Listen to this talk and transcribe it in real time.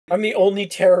I'm the only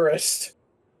terrorist.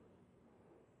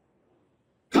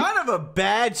 Kind of a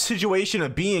bad situation to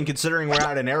be in considering we're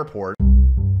at an airport.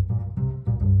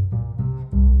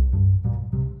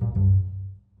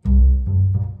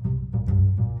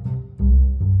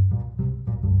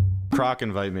 Croc,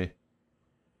 invite me.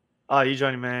 Oh, you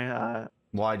joining me?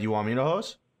 Why, do you want me to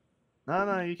host?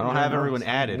 No, you can. I don't join have us. everyone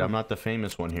added. I'm not the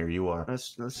famous one here. You are.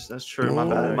 That's true.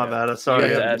 My bad. Sorry.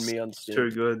 You have to add me on Steam.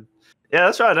 Too good. Yeah,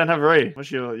 that's right. I don't have Ray.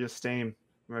 What's your Steam,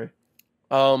 Ray?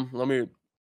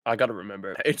 I gotta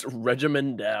remember. It's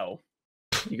Regimen Dow.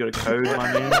 You got a code,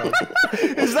 my man?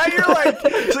 Is that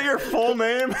your full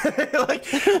name?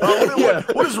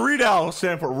 What does Redow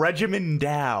stand for? Regimen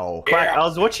Dow. I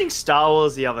was watching Star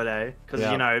Wars the other day because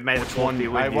you know it made the point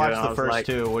with I you. watched the first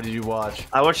two. What did you watch?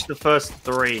 I watched the first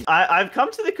 3. I've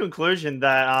come to the conclusion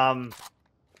that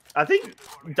I think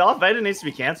Darth Vader needs to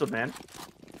be cancelled, man.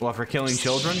 What, for killing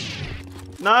children?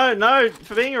 No,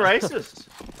 for being a racist.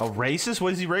 A racist?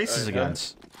 What is he racist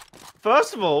against?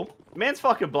 First of all, man's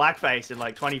fucking blackface in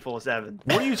like 24/7.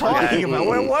 What are you talking about?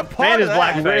 What part Man of is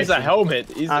that? blackface. Wears a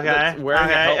helmet. He's Okay, wearing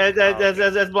a helmet.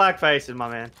 that's blackface, my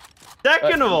man.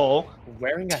 Second of all,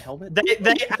 wearing a helmet.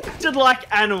 they acted like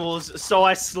animals, so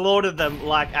I slaughtered them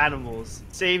like animals.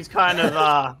 Seems kind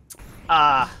of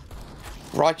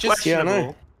righteous. Yeah, I know.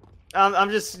 questionable. I'm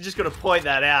just gonna point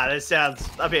that out. It sounds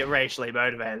a bit racially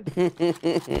motivated.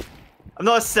 I'm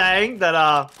not saying that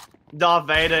Darth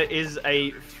Vader is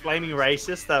a flaming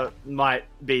racist that might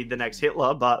be the next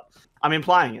Hitler, but I'm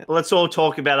implying it. Let's all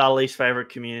talk about our least favorite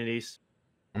communities.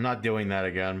 I'm not doing that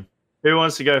again. Who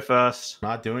wants to go first?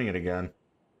 Not doing it again.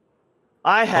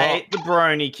 I hate the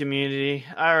brony community.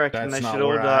 I reckon That's they not should all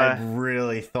where die. I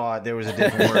really thought there was a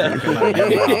different word to come out of your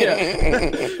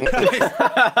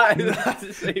mouth.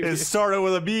 It started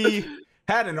with a B,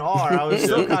 had an R. I was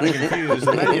still kind of confused,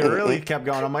 and then you really kept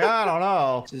going. I'm like, I don't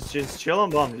know. Just chill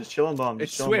and bomb. Just chill and bomb.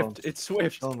 It's Swift. It's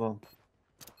Swift. Chill and bomb.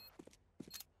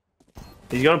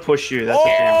 He's gonna push you. That's the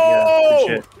thing. Yeah, good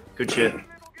shit. Good shit.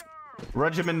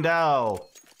 Regimen Dow.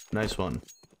 Nice one.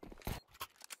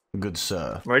 Good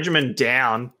sir. Regimen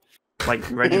Down. Like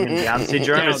Regimen Down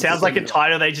syndrome. It sounds like a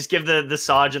title they just give the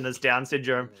sergeant that's Down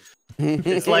syndrome.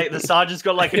 It's like the sergeant's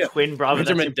got like a twin brother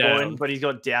that's important, but he's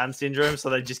got Down syndrome, so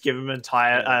they just give him an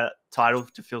entire title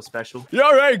to feel special. You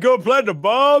alright? Go plant the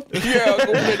bomb. Yeah,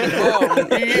 go plant the bomb.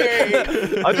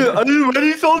 Yeah. Are you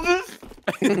ready, soldiers?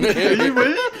 Are you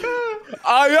ready?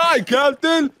 Aye,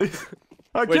 Captain.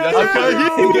 I Wait,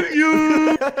 can't hear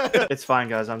you. It's fine,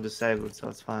 guys. I'm disabled, so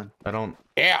it's fine. I don't.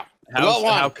 Yeah.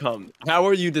 How come? How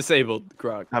are you disabled,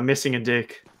 Croc? I'm missing a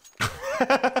dick.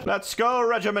 Let's go,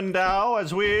 Regimen Dow.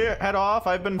 As we head off,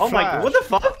 I've been. Oh my god! What the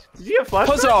fuck? Did you get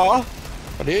flashed? Huzzah!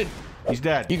 I did. He's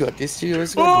dead. You got this too.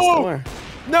 Let's go. Oh!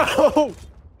 No!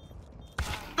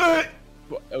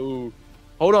 Oh.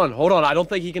 Hold on. I don't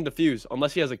think he can defuse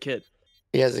unless he has a kid.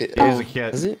 He has it. He has a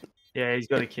kid. Is it? Yeah, he's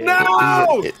got a kid.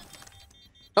 No!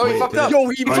 Oh, he fucked up. Yo,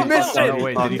 he missed Oh, it. no,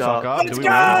 wait, did he fuck up? Let's Do we go!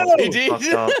 know? He did.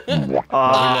 Oh,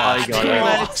 I got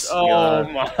it. Oh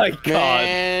my god.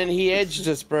 Man, he edged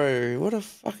us, bro. What a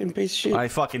fucking piece of shit. I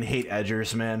fucking hate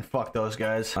edgers, man. Fuck those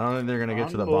guys. I don't think they're gonna get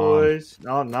to the bomb. boys.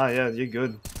 No, yeah, you're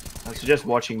good. I suggest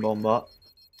watching Bomba.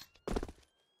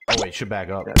 Oh wait, should back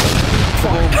up. Not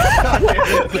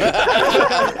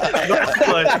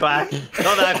close back.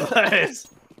 Not that close.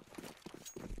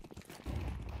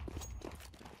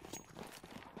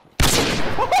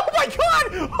 Oh my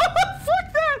god!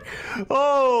 Fuck that!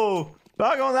 Oh,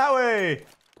 not going that way.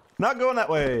 Not going that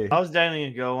way. I was dating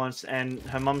a girl once, and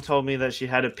her mum told me that she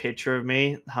had a picture of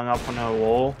me hung up on her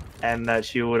wall, and that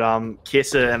she would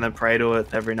kiss it and then pray to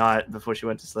it every night before she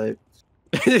went to sleep.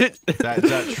 Is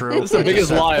that true? That's the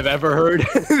biggest lie I've ever heard.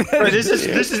 Bro, this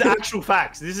is actual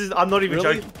facts. I'm not even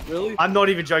joking. Really? I'm not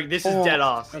even joking. This is dead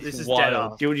ass. This is dead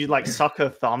wild. ass. She would like suck her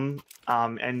thumb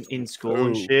and in school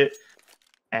and shit.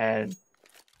 And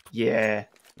yeah.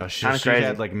 Oh, she Kinda crazy.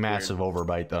 had like massive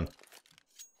overbite then.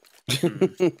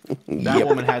 That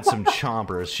woman had some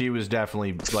chompers. She was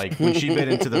definitely like when she bit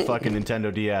into the fucking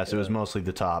Nintendo DS, it was mostly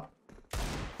the top.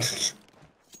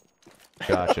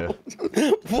 Gotcha.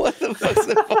 What the fuck's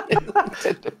the fucking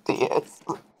Nintendo DS?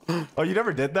 Oh, you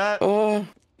never did that?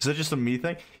 Is that just a me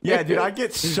thing? Yeah, dude, I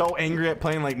get so angry at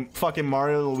playing like fucking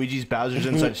Mario Luigi's Bowser's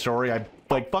Inside Story. I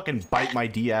like fucking bite my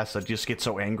DS. I just get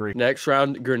so angry. Next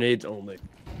round, grenades only.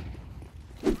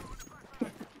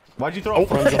 Why'd you throw a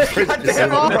Runs off bridge. I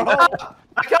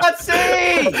can't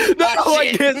see! No,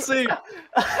 I can't see.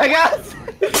 I can't see!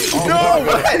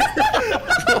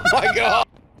 Oh my god.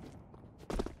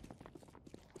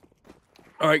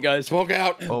 All right, guys. Smoke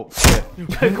out. Oh shit.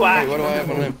 Quack. Wait, what do I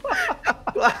have on him?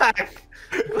 Quack.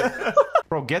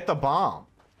 Bro, get the bomb.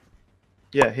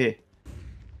 Yeah, here.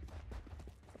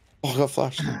 Oh, I got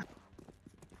flashed.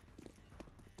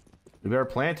 We better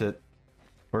plant it.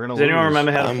 We're gonna Does anyone lose.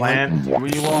 remember how to plant? We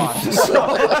lost.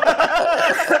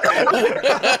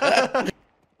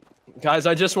 Guys,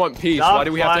 I just want peace. Why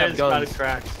do we have to have guns? Kind of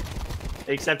cracked.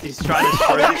 Except he's trying to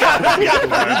show it.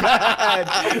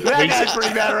 That guy's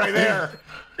pretty bad right there.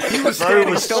 He was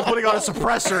standing still putting on a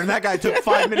suppressor, and that guy took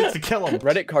 5 minutes to kill him.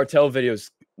 Reddit cartel videos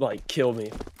like kill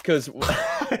me because.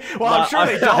 Well, I'm sure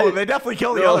they don't. They definitely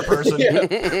kill the other person.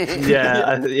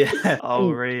 Yeah, yeah.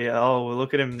 Oh,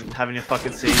 look at him having a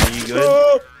fucking scene. Are you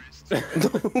good?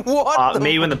 What?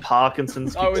 Me when the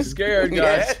Parkinson's. I was scared,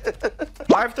 guys.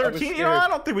 513. You know, I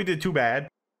don't think we did too bad.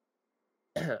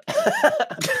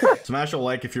 Smash a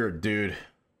like if you're a dude.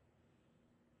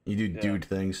 You do dude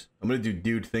things. I'm gonna do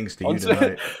dude things to you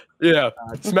tonight. Yeah.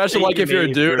 Smash a like if you're a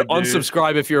dude. dude.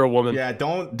 Unsubscribe if you're a woman. Yeah,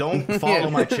 don't follow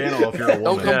my channel if you're a woman.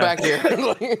 Don't come back here.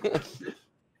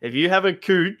 If you have a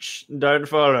cooch, don't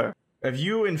follow. If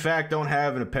you in fact don't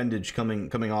have an appendage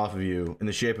coming off of you in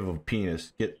the shape of a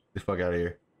penis, get the fuck out of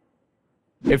here.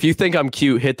 If you think I'm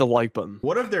cute, hit the like button.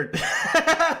 What if they're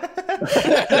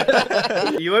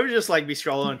You ever just like be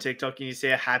scrolling on TikTok and you see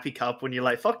a happy couple and you're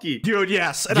like, fuck you. Dude,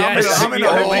 yes. And Yes. I'm in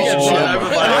a relationship.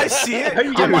 And I see it. How you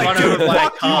I'm get like, run dude, over by a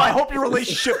fuck you. car? I hope your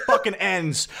relationship fucking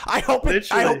ends. I hope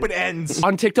it ends.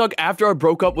 On TikTok, after I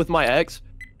broke up with my ex,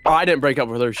 oh, I didn't break up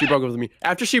with her. She broke up with me.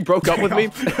 After she broke up with me,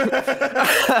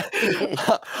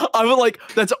 I was like,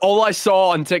 that's all I saw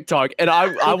on TikTok, and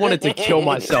I wanted to kill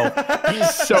myself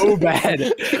so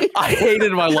bad. I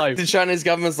hated my life. The Chinese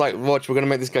government's like, watch, we're gonna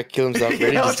make this guy kill himself.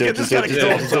 Ready? Yeah, let's get this guy to kill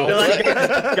himself. They're like,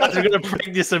 guys, we're gonna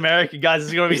prank this America, guys.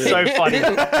 It's gonna be so funny.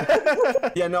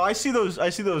 Yeah, no, I see those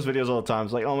videos all the time.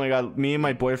 It's like, oh my god, me and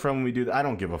my boyfriend when we do that, I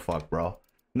don't give a fuck, bro.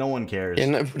 No one cares. Yeah,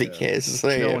 nobody cares. It's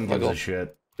like, No one gives a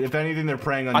shit. If anything, they're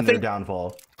preying on their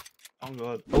downfall. Oh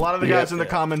god. A lot of the guys in the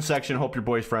comments section hope your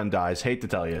boyfriend dies. Hate to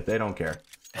tell you, they don't care.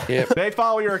 Yep. They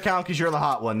follow your account because you're the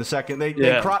hot one. The second they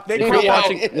crop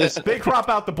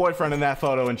out the boyfriend in that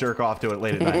photo and jerk off to it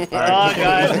late at night. All right?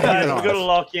 Guys, we gotta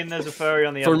lock in. There's a furry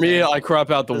on the other For me, team. I crop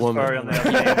out the There's a furry woman. on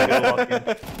the other team. We gotta lock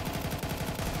in.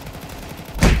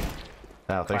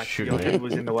 Oh, thanks for shooting Your me. head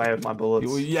was in the way of my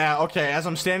bullets. Yeah, okay. As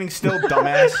I'm standing still,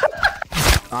 dumbass,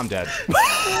 I'm dead.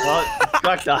 Well,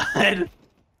 Duck died.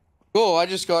 Oh, I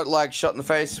just got like shot in the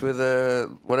face with a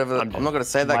whatever. I'm not gonna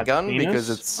say that My gun penis? because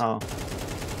it's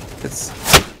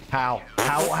How?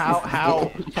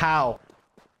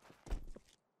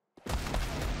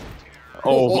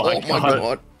 Oh my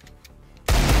god.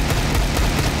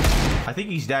 I think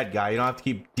he's dead, guy. You don't have to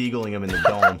keep deagling him in the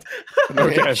dome.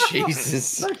 Okay.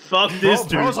 Jesus. Fuck this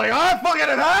dude. I was like, I fucking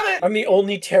had it. I'm the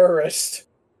only terrorist.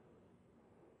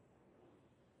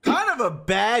 Kind of a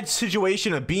bad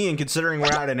situation to be in, considering we're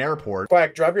at an airport.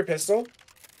 Quack, drop your pistol.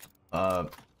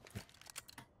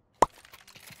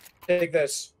 Take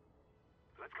this.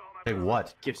 Hey,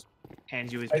 what?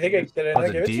 Hands you his I think I penis. did. Oh, I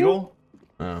the give it to you? deagle?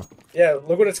 Oh. Yeah,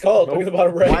 look what it's called. Look at the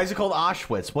bottom right. Why is it called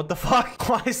Auschwitz? What the fuck?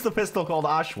 Why is the pistol called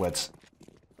Auschwitz?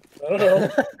 I don't know.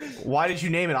 Why did you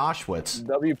name it Auschwitz?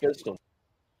 W pistol.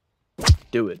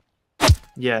 Do it.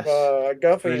 Yes.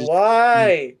 Guffey,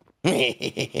 why?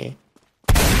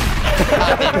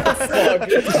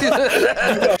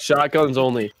 Shotguns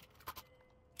only.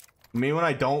 Me when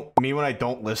I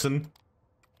don't listen.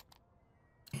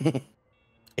 Hit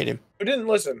him. Who didn't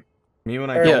listen? Me when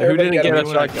I Alright, don't. Yeah, who didn't get a Me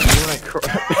when I- shotgun? me when I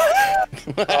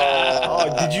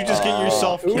Oh, did you just get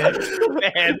yourself kicked?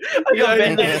 Man, I got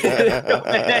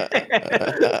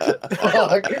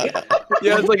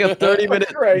Yeah, it's like a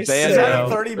 30-minute Christ ban sake. now.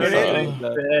 30-minute?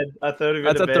 bad. I thought of it.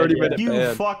 That's a 30-minute You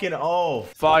ban. fucking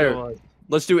Fire.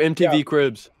 Let's do MTV Yeah.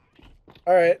 cribs.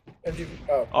 Alright.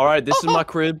 All right, this is my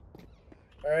crib.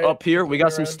 Alright. Up here, we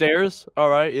got some stairs. All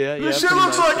right, yeah. This shit pretty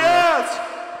looks nice. like ass.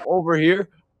 Over here.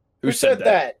 Who said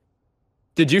that?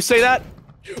 Did you say that?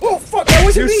 Oh fuck, that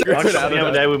wasn't me! I was Out of the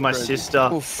other that. day with my sister,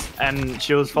 Oof. and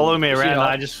she was following me around.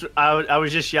 hot? And I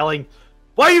was just yelling,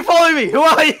 "Why are you following me? Who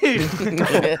are you?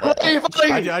 Why are you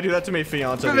following me?" I do that to my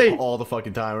fiance Me. all the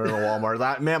fucking time. We're in a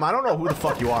Walmart. Ma'am, I don't know who the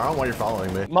fuck you are. I don't know why you're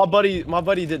following me. My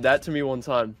buddy did that to me one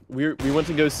time. We went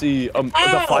to go see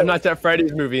the Five Nights at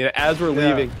Freddy's movie, and as we're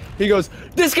leaving, he goes,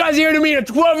 "This guy's here to meet a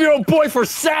 12-year-old boy for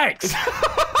sex."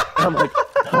 I'm like,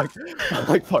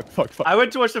 fuck. I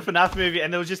went to watch the FNAF movie,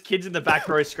 and there was just kids in the back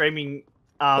row screaming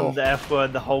the F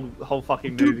word the whole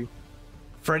fucking movie.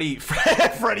 Freddy.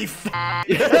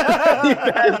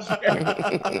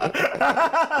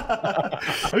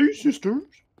 Hey sisters.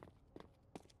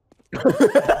 I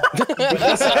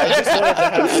just wanted to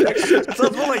have sex. It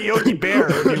sounds more like Yogi Bear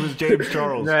if he was James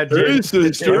Charles. Nah, Hey, James.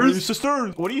 sisters.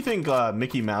 Sisters. What do you think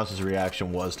Mickey Mouse's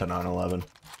reaction was to 9/11?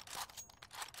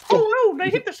 Oh no, they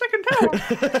hit the second tower.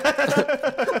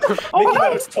 Mickey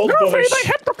Mouse told Bush.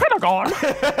 hit the Pentagon.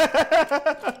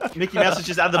 Mickey Mouse is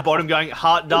just at the bottom going,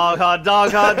 hot dog,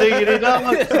 diggity dog.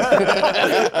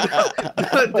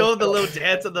 Doing the little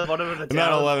dance at the bottom of the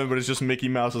tower. 9/11, but it's just Mickey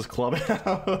Mouse's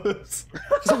clubhouse.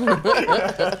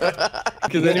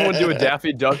 Can anyone do a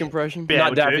Daffy Duck impression? Yeah,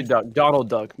 Not Daffy dude. Duck. Donald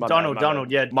Duck. My Donald, bad, my Donald,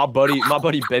 bad. yeah. My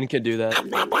buddy Ben can do that.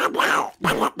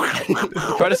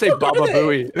 Try to say Baba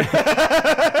Booey.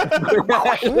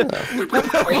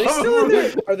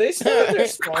 Are they still in their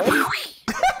spawn?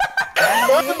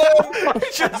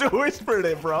 Just whispered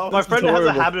it, bro. My friend has a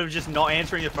horrible. habit of just not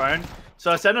answering the phone.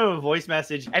 So I sent him a voice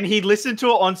message and he listened to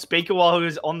it on speaker while he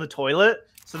was on the toilet.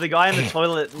 So the guy in the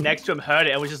toilet next to him heard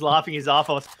it and was just laughing his ass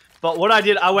off. But what I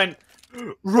did, I went,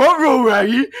 Ruh-roh,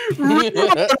 Raggy!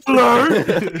 Hello!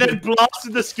 Then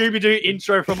blasted the Scooby-Doo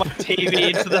intro from my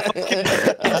TV into the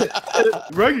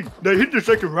fucking... Raggy, they hit the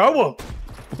second rower!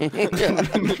 They hit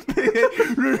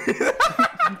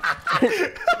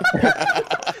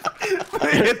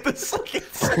the second.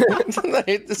 They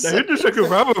hit the They hit the second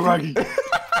rower, Raggy!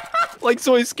 Like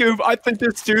Soy Scoop, I think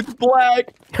this dude's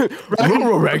black.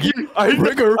 Raggy, I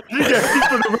rigger.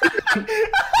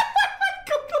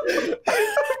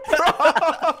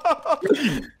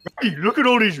 Raggy, look at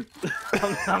all these...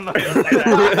 I'm not gonna say that.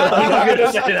 I'm not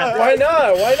gonna say that. Why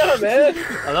not? Why not, man?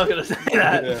 I'm not gonna say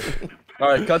that. Yeah. All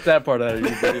right, cut that part out of your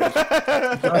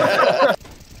videos.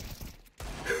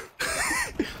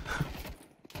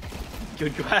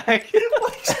 Good quack. He's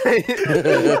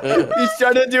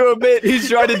trying to do a bit. He's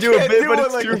trying to do a bit, but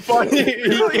it's too funny.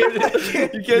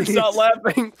 You can't stop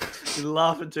laughing. You're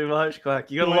laughing too much, quack.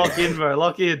 You gotta lock in, bro.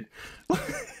 Lock in.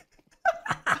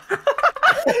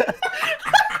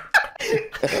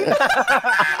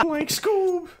 Like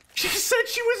Scoob. She said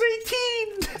she was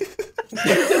 18.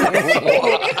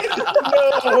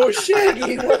 No,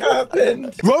 Shaggy, what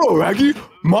happened? Whoa, Raggy,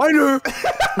 minor.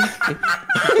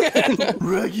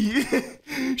 Raggy,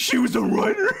 she was a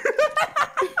writer.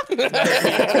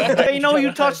 Hey, no,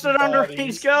 you touched it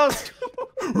underneath, girls.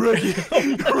 Raggy,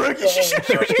 she said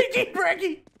she was 18.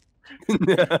 Raggy.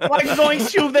 Like going,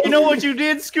 Scoob. They know what you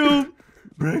did, Scoob.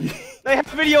 Raggy. They have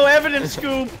video evidence,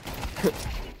 Scoob.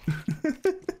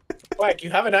 Quack, you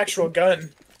have an actual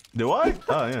gun. Do I?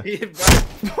 Oh yeah.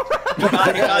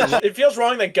 It feels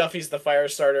wrong that Guffey's the fire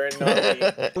starter and not me.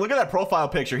 Look at that profile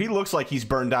picture. He looks like he's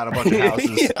burned down a bunch of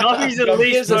houses. Duffy's at Guffy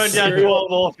least is a burned down serial-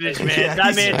 12 orphanages, man. Yeah, That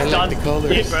he's- man's I like done the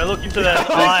colours. shit, bro. Look into those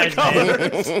eyes,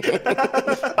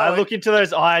 man. I look into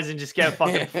those eyes and just get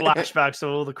fucking flashbacks of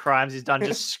all the crimes he's done,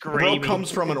 just Bro screaming.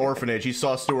 comes from an orphanage. He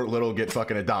saw Stuart Little get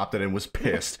fucking adopted and was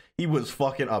pissed. He was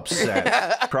fucking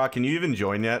upset. Croc, can you even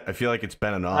join yet? I feel like it's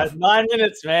been enough. 9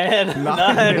 minutes, man.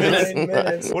 9 minutes. 9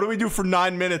 minutes. What do we do for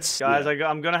 9 minutes? Guys,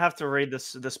 I'm gonna have to read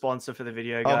the sponsor for the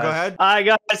video, guys. Oh, go ahead. Alright,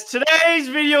 guys. Today's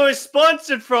video is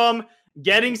sponsored from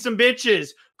Getting Some Bitches.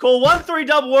 Call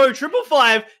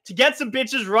 1300-555 to get some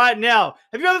bitches right now.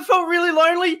 Have you ever felt really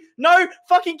lonely? No?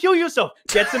 Fucking kill yourself.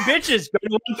 Get some bitches.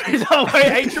 Go to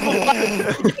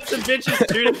 1300-855 to get some bitches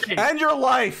today. End your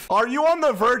life. Are you on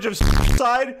the verge of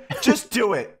suicide? Just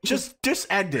do it. Just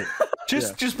end it.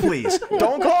 Just please.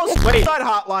 Don't call a suicide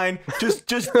hotline.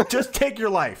 Just take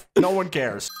your life. No one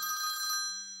cares.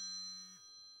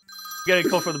 Get a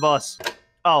call from the boss.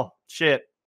 Oh, shit.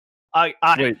 Wait.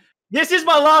 This is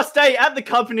my last day at the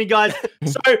company, guys.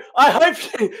 So I hope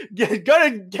go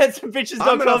to get some bitches.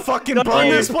 I'm gonna fucking burn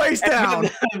this place down.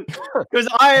 Because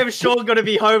I am sure going to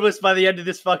be homeless by the end of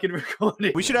this fucking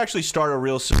recording. We should actually start a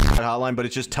real suicide hotline, but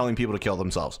it's just telling people to kill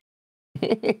themselves.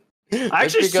 I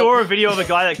actually saw a video of a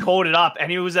guy that called it up,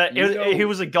 and he was a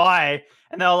guy,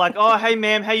 and they were like, "Oh, hey,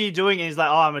 ma'am, how you doing?" And he's like,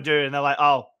 "Oh, I'm a dude," and they're like,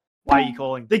 "Oh, why are you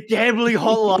calling?" The gambling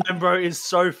hotline, bro, is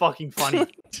so fucking funny.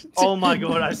 Oh my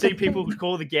god, I see people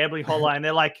call the gambling hotline.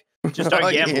 They're like, "Just don't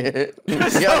gamble. Yeah.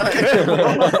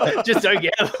 Just don't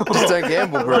gamble. Just don't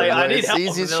gamble, bro. Like, I need It's help."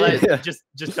 easy And as they're shit. like, just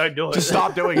don't do it. Just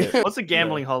stop doing it. What's a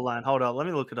gambling hotline? Hold up, let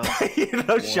me look it up.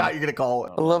 No shot you're gonna call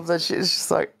it. I love that shit. It's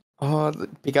just like, oh,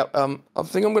 pick up. I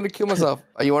think I'm gonna kill myself.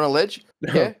 Are you on a ledge?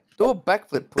 Yeah. Do a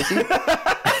backflip, pussy.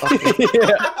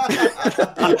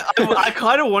 I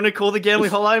kind of want to call the gambling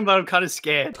hotline, but I'm kind of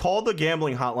scared. Call the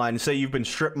gambling hotline and say you've been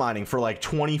strip mining for like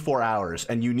 24 hours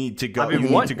and you need to go. I mean, you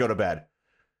what? need to go to bed.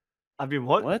 I've been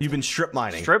what? You've been strip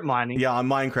mining. Strip mining. Yeah, on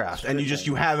Minecraft, and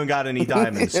you haven't got any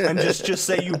diamonds, and just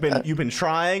say you've been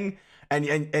trying,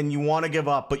 and you want to give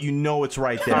up, but you know it's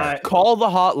right there. Alright. Call the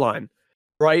hotline,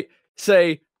 right?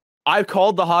 Say, I've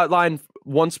called the hotline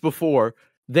once before.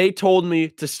 They told me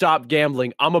to stop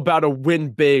gambling. I'm about to win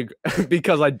big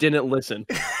because I didn't listen.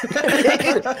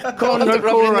 Call no no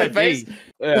caller in their ID. face.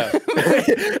 Yeah.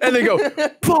 And they go,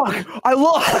 fuck, I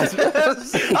lost.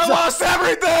 I lost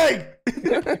everything.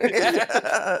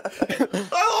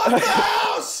 I lost the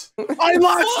house. I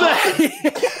lost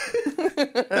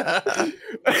that.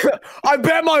 I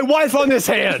bet my wife on this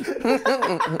hand.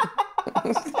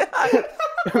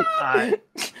 Alright.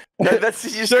 No, that's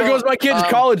just There goes my kid's um,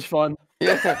 college fund.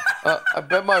 Yeah, I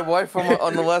bet my wife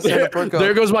on the last hand of pro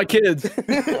There goes my kids.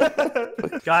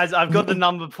 Guys, I've got the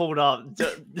number pulled up. Do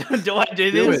I do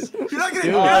Do this? it. You're not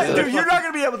gonna, Dude, dude, you're not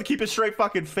gonna be able to keep a straight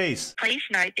fucking face. Please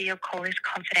note that your call is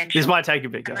confidential This might take a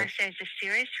bit, guys. unless there's a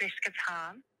serious risk of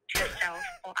harm to yourself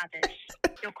or others.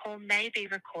 Your call may be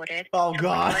recorded. Oh for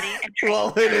god. quality and training Well,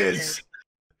 it purposes. is.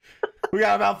 We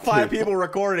got about 5 people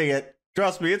recording it.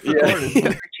 Trust me, it's Yeah. recorded.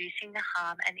 Reducing the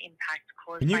harm and impact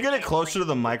caused Can you by get it gambling. closer to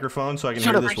the microphone so I can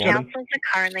Shut hear up. this My woman? counselors are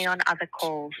currently on other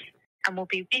calls and will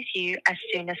be with you as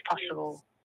soon as possible.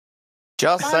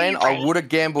 Just While saying, you I wait, would have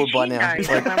gambled Did by you now. know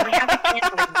that when we have a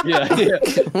gambling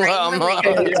Yeah. Well, I'm not. I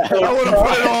would have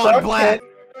put it all in black.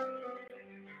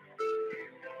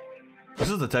 This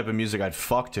is the type of music I'd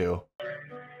fuck to.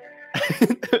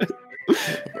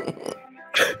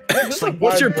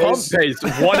 What's your pump pace?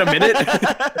 1 a minute?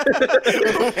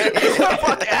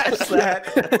 Fuck ass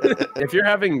that. If you're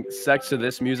having sex to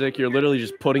this music, you're literally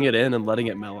just putting it in and letting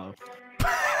it mellow.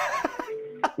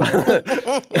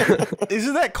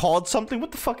 Isn't that called something?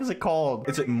 What the fuck is it called?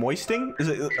 Is it moisting? Is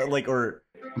it like or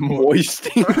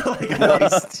Moisting.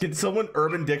 like, did someone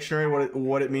Urban Dictionary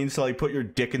what it means to like put your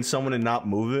dick in someone and not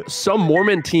move it? Some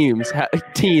Mormon teens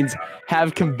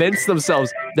have convinced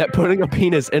themselves that putting a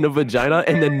penis in a vagina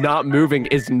and then not moving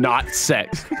is not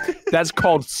sex. That's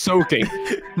called soaking.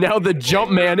 Now the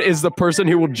jump man is the person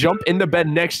who will jump in the bed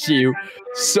next to you,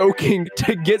 soaking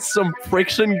to get some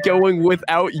friction going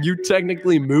without you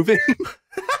technically moving.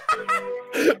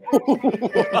 Did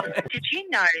you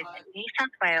know that New South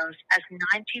Wales has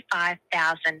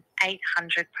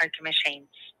 95,800 poker machines?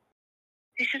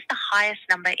 This is the highest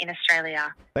number in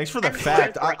Australia. Thanks for the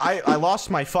fact. I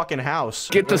lost my fucking house.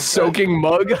 Get the soaking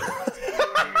mug. What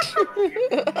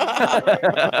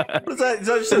is that? Is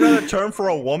that just another term for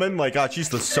a woman? Like, oh, she's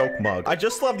the soak mug. I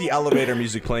just love the elevator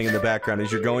music playing in the background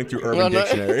as you're going through Urban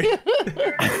Dictionary.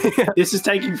 This is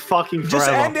taking fucking forever. Just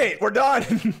end it. We're done.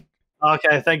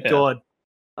 Okay, thank Yeah. God.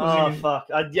 Oh fuck!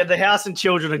 Yeah, the house and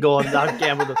children are gone. I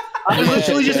gambled them. I was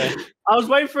literally I was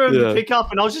waiting for him to pick up,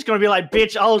 and I was just gonna be like,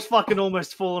 "Bitch, I was fucking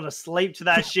almost falling asleep to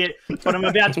that shit." But I'm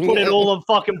about to put it all on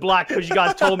fucking black because you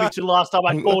guys told me to last time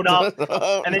I called up,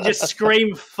 and then just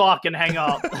scream "fuck" and hang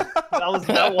up. That was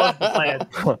the plan.